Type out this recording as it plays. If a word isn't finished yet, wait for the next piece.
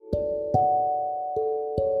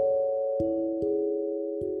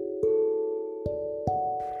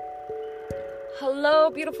Hello,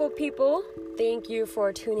 beautiful people. Thank you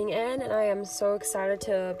for tuning in, and I am so excited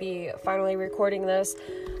to be finally recording this.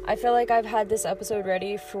 I feel like I've had this episode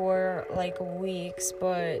ready for weeks,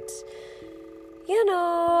 but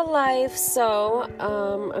life. So,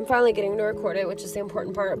 I'm finally getting to record it, which is the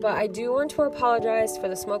important part. But I do want to apologize for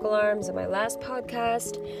the smoke alarms in my last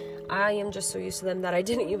podcast. I am just so used to them that I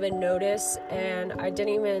didn't even notice, and I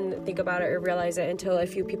didn't even think about it or realize it until a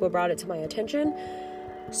few people brought it to my attention.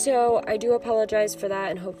 So I do apologize for that,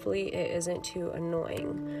 and hopefully it isn't too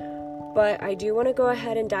annoying. But I do want to go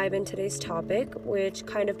ahead and dive into today's topic, which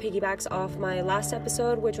kind of piggybacks off my last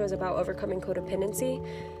episode, which was about overcoming codependency.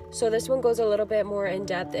 So this one goes a little bit more in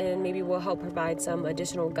depth and maybe will help provide some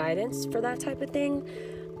additional guidance for that type of thing.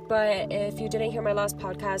 But if you didn't hear my last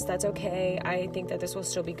podcast, that's okay. I think that this will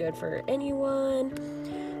still be good for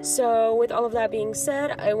anyone. So with all of that being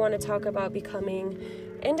said, I want to talk about becoming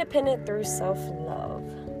independent through self-love.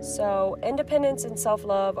 So independence and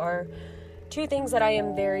self-love are two things that I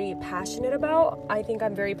am very passionate about. I think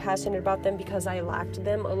I'm very passionate about them because I lacked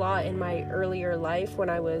them a lot in my earlier life when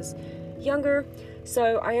I was younger.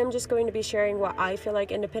 So I am just going to be sharing what I feel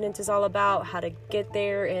like independence is all about, how to get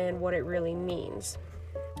there, and what it really means.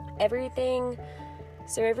 Everything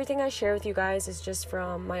I share with you guys is just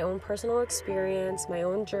from my own personal experience, my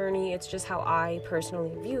own journey. It's just how I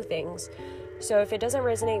personally view things. So if it doesn't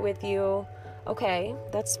resonate with you, okay,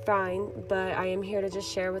 that's fine, but I am here to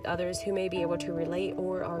just share with others who may be able to relate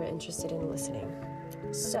or are interested in listening.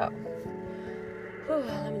 So,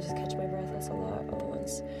 let me just catch my breath. That's a lot at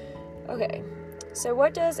once. Okay, so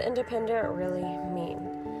what does independent really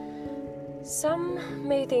mean? Some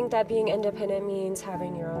may think that being independent means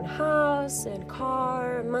having your own house and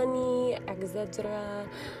car, money, etc.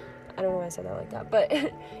 I don't know why I said that like that,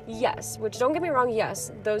 but yes, which don't get me wrong, yes,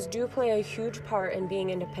 those do play a huge part in being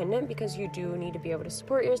independent because you do need to be able to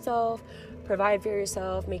support yourself, provide for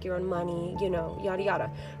yourself, make your own money, yada yada.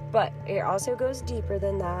 But it also goes deeper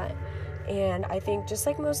than that, and I think just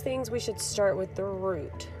like most things, we should start with the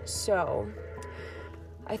root. So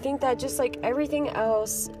I think that just like everything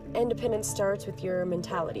else, independence starts with your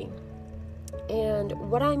mentality. And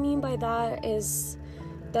what I mean by that is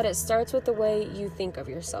that it starts with the way you think of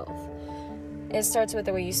yourself. It starts with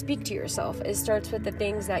the way you speak to yourself. It starts with the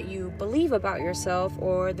things that you believe about yourself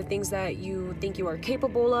or the things that you think you are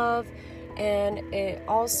capable of. And it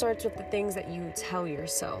all starts with the things that you tell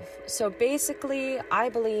yourself. So basically, I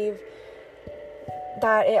believe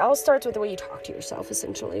that it all starts with the way you talk to yourself,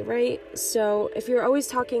 essentially, right? So if you're always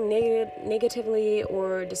talking negatively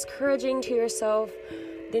or discouraging to yourself,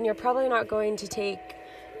 then you're probably not going to take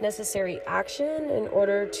necessary action in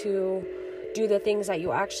order to do the things that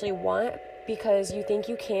you actually want because you think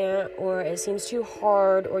you can't, or it seems too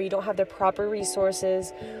hard, or you don't have the proper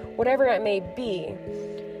resources, whatever it may be.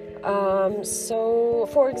 So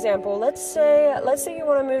for example, let's say you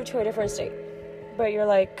want to move to a different state, but you're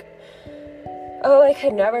like, oh, I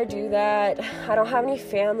could never do that. I don't have any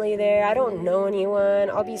family there. I don't know anyone.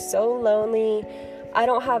 I'll be so lonely. I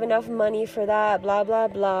don't have enough money for that, blah, blah,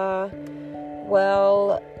 blah.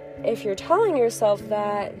 Well, if you're telling yourself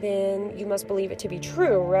that, then you must believe it to be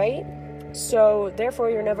true, right? So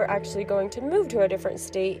therefore, you're never actually going to move to a different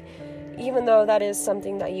state, even though that is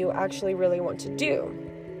something that you actually really want to do.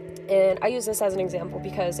 And I use this as an example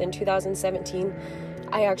because in 2017,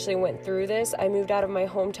 I actually went through this. I moved out of my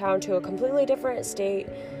hometown to a completely different state,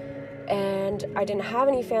 and I didn't have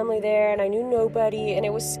any family there, and I knew nobody, and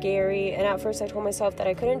it was scary. And at first I told myself that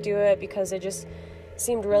I couldn't do it because it just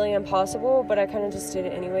seemed really impossible, but I kind of just did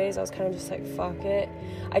it anyways. I was kind of just like, fuck it.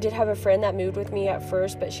 I did have a friend that moved with me at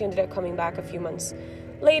first, but she ended up coming back a few months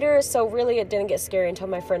later, so really it didn't get scary until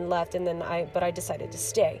my friend left, and then I decided to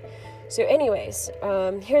stay. So anyways,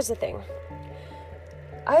 here's the thing.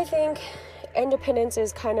 I think independence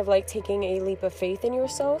is kind of like taking a leap of faith in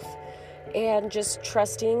yourself and just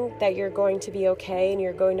trusting that you're going to be okay and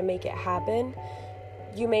you're going to make it happen.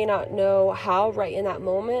 You may not know how right in that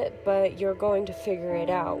moment, but you're going to figure it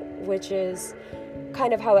out, which is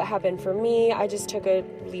kind of how it happened for me. I just took a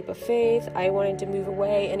leap of faith. I wanted to move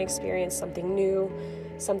away and experience something new,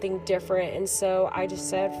 something different. And so I just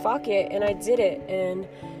said, fuck it. And I did it. And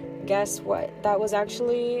guess what? That was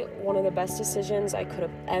actually one of the best decisions I could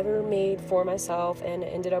have ever made for myself. And it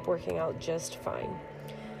ended up working out just fine.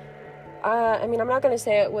 I'm not going to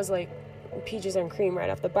say it was like peaches and cream right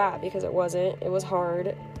off the bat, because it wasn't. It was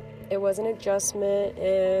hard. It was an adjustment,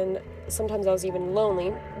 and sometimes I was even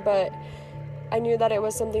lonely, but I knew that it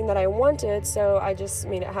was something that I wanted, so I just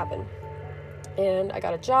made it happen. And I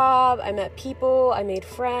got a job, I met people, I made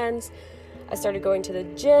friends, I started going to the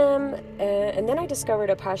gym, and then I discovered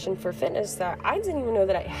a passion for fitness that I didn't even know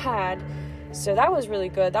that I had. So that was really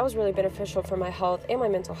good. That was really beneficial for my health and my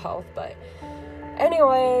mental health. But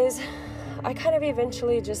anyways, I kind of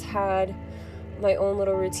eventually just had my own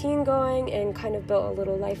little routine going and kind of built a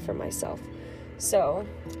little life for myself. So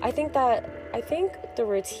I think the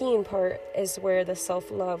routine part is where the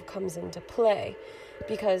self-love comes into play,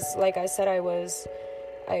 because like I said,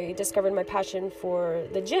 I discovered my passion for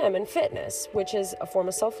the gym and fitness, which is a form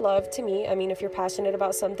of self-love to me. I mean, if you're passionate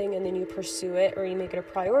about something and then you pursue it or you make it a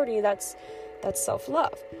priority, that's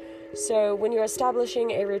self-love. So when you're establishing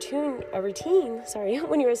a routine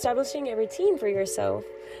for yourself,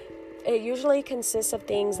 it usually consists of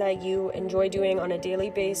things that you enjoy doing on a daily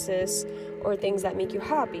basis or things that make you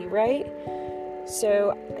happy, right?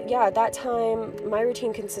 So, yeah, at that time, my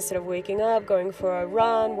routine consisted of waking up, going for a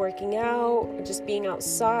run, working out, just being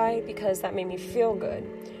outside, because that made me feel good.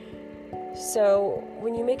 So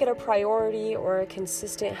when you make it a priority or a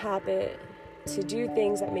consistent habit to do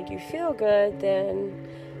things that make you feel good, then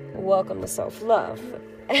welcome to self-love.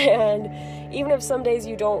 And even if some days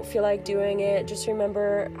you don't feel like doing it, just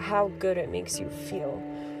remember how good it makes you feel.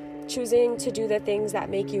 Choosing to do the things that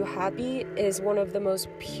make you happy is one of the most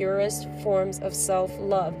purest forms of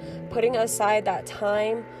self-love. Putting aside that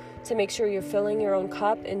time to make sure you're filling your own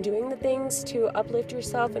cup and doing the things to uplift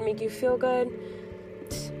yourself and make you feel good,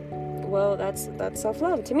 well, that's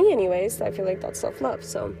self-love. To me anyways, I feel like that's self-love.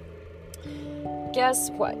 So guess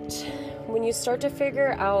what? When you start to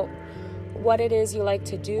figure out what it is you like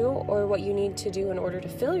to do or what you need to do in order to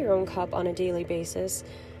fill your own cup on a daily basis,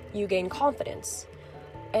 you gain confidence.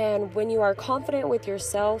 And when you are confident with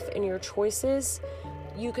yourself and your choices,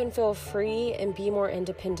 you can feel free and be more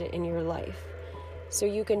independent in your life. So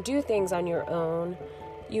you can do things on your own.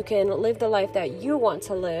 You can live the life that you want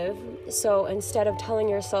to live. So instead of telling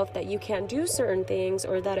yourself that you can't do certain things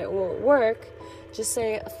or that it won't work, just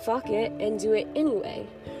say, fuck it, and do it anyway.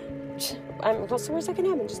 What's the worst that can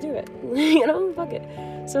happen? Just do it. Fuck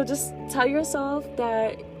it. So just tell yourself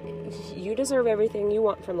that you deserve everything you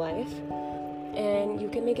want from life, and you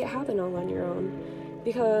can make it happen all on your own.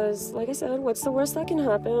 Because, like I said, what's the worst that can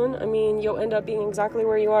happen? I mean, you'll end up being exactly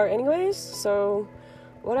where you are anyways, so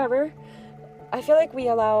whatever. I feel like we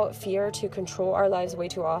allow fear to control our lives way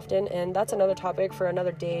too often, and that's another topic for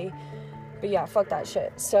another day. But yeah, fuck that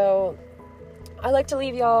shit. So I like to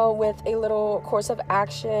leave y'all with a little course of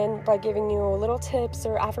action by giving you little tips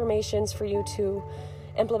or affirmations for you to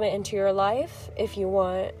implement into your life if you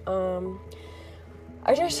want.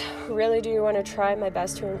 I just really do want to try my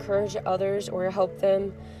best to encourage others or help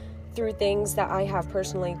them through things that I have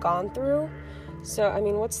personally gone through. So, I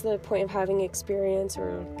mean, what's the point of having experience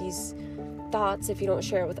or these thoughts if you don't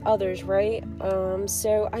share it with others, right?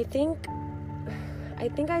 So I think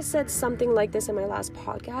I said something like this in my last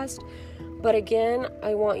podcast. But again,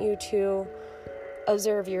 I want you to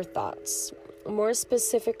observe your thoughts. More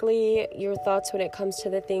specifically, your thoughts when it comes to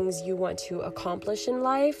the things you want to accomplish in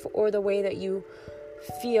life, or the way that you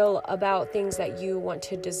feel about things that you want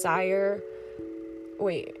to desire.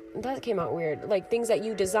 Wait, that came out weird. Like things that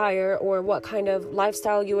you desire, or what kind of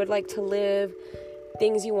lifestyle you would like to live,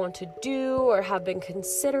 things you want to do or have been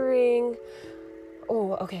considering.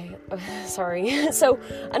 Oh, okay. Sorry. So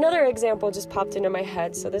another example just popped into my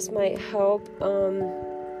head, so this might help.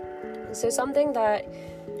 So something that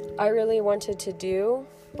I really wanted to do,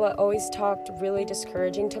 but always talked really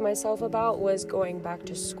discouraging to myself about, was going back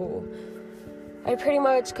to school. I pretty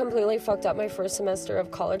much completely fucked up my first semester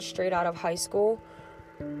of college straight out of high school.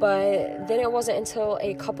 But then it wasn't until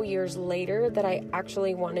a couple years later that I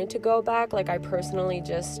actually wanted to go back. Like, I personally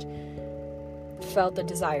just felt the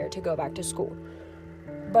desire to go back to school.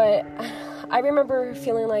 But I remember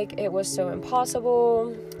feeling like it was so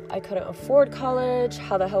impossible. I couldn't afford college.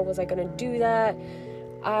 How the hell was I going to do that?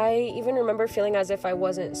 I even remember feeling as if I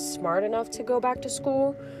wasn't smart enough to go back to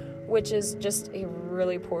school, which is just a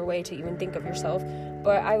really poor way to even think of yourself.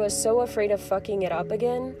 But I was so afraid of fucking it up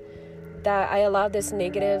again that I allowed this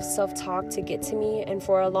negative self-talk to get to me, and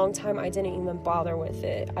for a long time I didn't even bother with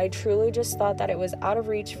it. I truly just thought that it was out of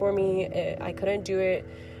reach for me. I couldn't do it.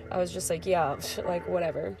 I was just like, yeah, like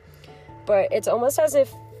whatever. But it's almost as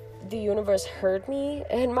if the universe heard me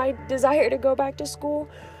and my desire to go back to school,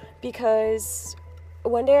 because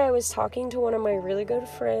one day I was talking to one of my really good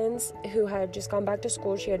friends who had just gone back to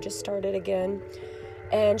school. She had just started again,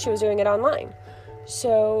 and she was doing it online.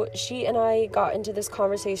 So she and I got into this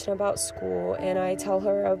conversation about school, and I tell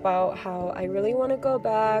her about how I really want to go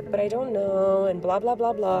back, but I don't know, and blah, blah,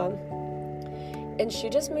 blah, blah. And she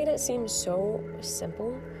just made it seem so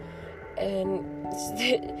simple. And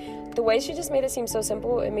the way she just made it seem so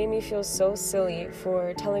simple, it made me feel so silly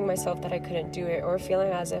for telling myself that I couldn't do it, or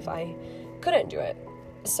feeling as if I couldn't do it.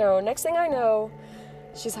 So next thing I know,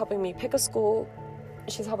 she's helping me pick a school.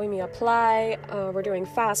 She's helping me apply. We're doing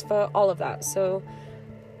FAFSA, all of that. So,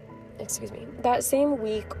 that same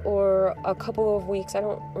week or a couple of weeks, I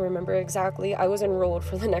don't remember exactly, I was enrolled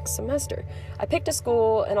for the next semester. I picked a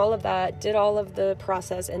school and all of that, did all of the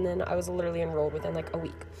process, and then I was literally enrolled within like a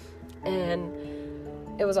week. And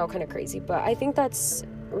it was all kind of crazy. But I think that's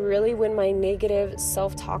really when my negative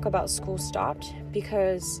self-talk about school stopped,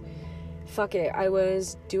 because fuck it, I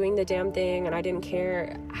was doing the damn thing and I didn't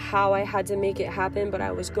care how I had to make it happen, but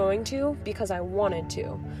I was going to because I wanted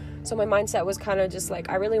to. So my mindset was kind of just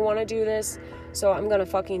like, I really want to do this, so I'm gonna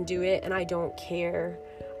fucking do it, and I don't care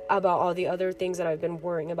about all the other things that I've been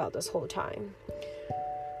worrying about this whole time.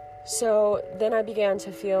 So then I began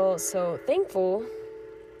to feel so thankful,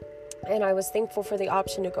 and I was thankful for the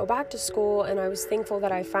option to go back to school, and I was thankful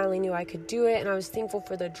that I finally knew I could do it, and I was thankful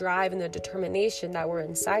for the drive and the determination that were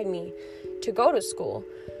inside me to go to school.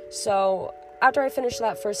 So after I finished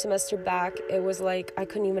that first semester back, it was like I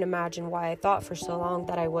couldn't even imagine why I thought for so long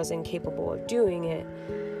that I wasn't capable of doing it.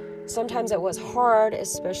 Sometimes it was hard,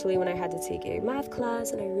 especially when I had to take a math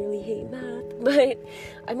class, and I really hate math, but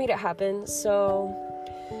I made it happen. So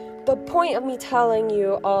the point of me telling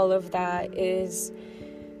you all of that is,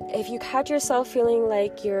 if you catch yourself feeling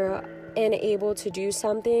like you're unable to do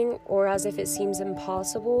something, or as if it seems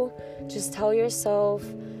impossible, just tell yourself,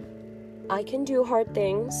 I can do hard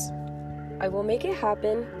things. I will make it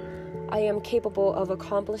happen. I am capable of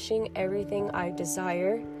accomplishing everything I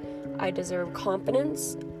desire. I deserve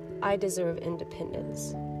confidence. I deserve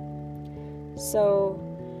independence. So,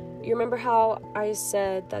 you remember how I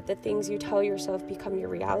said that the things you tell yourself become your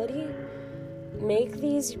reality? Make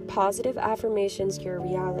these positive affirmations your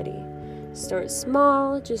reality. Start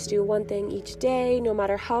small. Just do one thing each day, no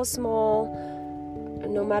matter how small,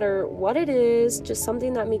 no matter what it is, just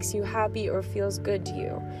something that makes you happy or feels good to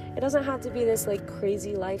you. It doesn't have to be this like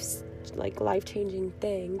crazy life-changing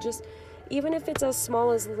thing. Just even if it's as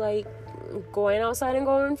small as like going outside and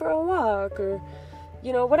going for a walk, or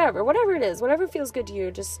whatever it is, whatever feels good to you,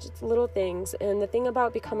 just little things. And the thing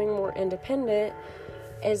about becoming more independent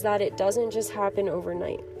is that it doesn't just happen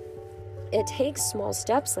overnight. It takes small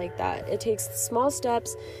steps like that. It takes small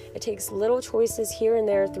steps. It takes little choices here and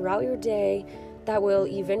there throughout your day that will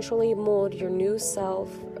eventually mold your new self,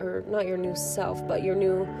 or not your new self, but your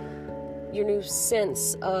new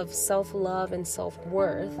sense of self-love and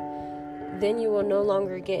self-worth. Then you will no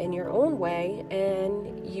longer get in your own way,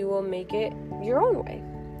 and you will make it your own way.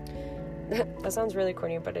 That sounds really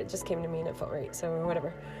corny, but it just came to me and it felt right, so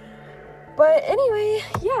whatever. But anyway,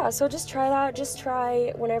 yeah, so just try that. Just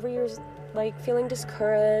try whenever you're like feeling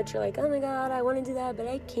discouraged, you're like, oh my god, I want to do that, but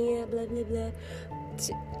I can't, blah, blah, blah.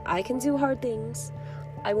 I can do hard things.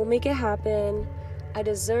 I will make it happen. I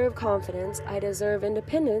deserve confidence. I deserve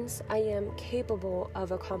independence. I am capable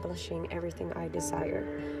of accomplishing everything I desire.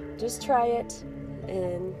 Just try it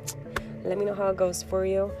and let me know how it goes for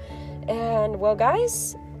you. And well,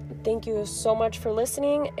 guys, thank you so much for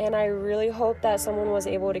listening, and I really hope that someone was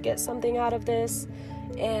able to get something out of this.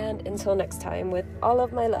 And until next time, with all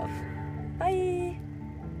of my love. Bye.